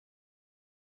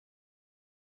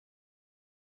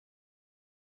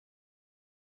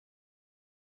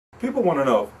People want to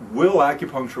know, will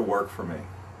acupuncture work for me?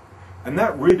 And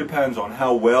that really depends on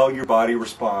how well your body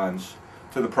responds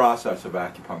to the process of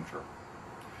acupuncture.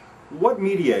 What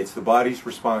mediates the body's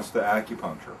response to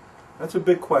acupuncture? That's a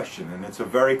big question, and it's a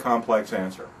very complex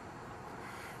answer.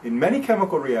 In many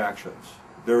chemical reactions,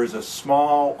 there is a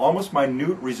small, almost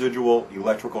minute residual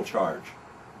electrical charge.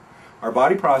 Our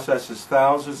body processes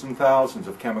thousands and thousands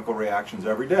of chemical reactions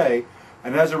every day,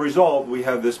 and as a result, we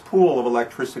have this pool of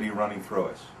electricity running through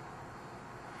us.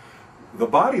 The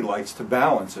body likes to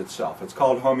balance itself. It's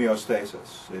called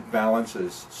homeostasis. It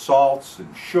balances salts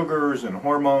and sugars and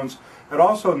hormones. It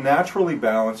also naturally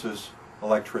balances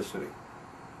electricity.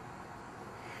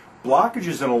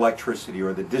 Blockages in electricity,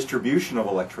 or the distribution of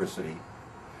electricity,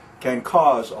 can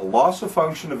cause a loss of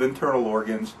function of internal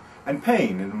organs and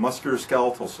pain in the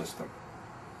musculoskeletal system.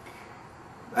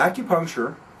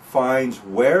 Acupuncture finds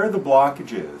where the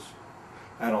blockage is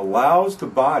and allows the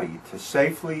body to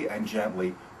safely and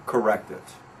gently correct it.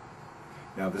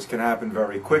 Now, this can happen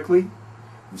very quickly,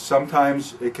 and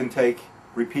sometimes it can take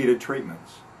repeated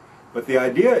treatments. But the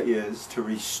idea is to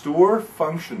restore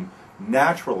function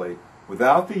naturally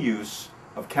without the use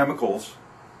of chemicals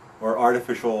or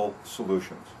artificial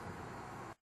solutions.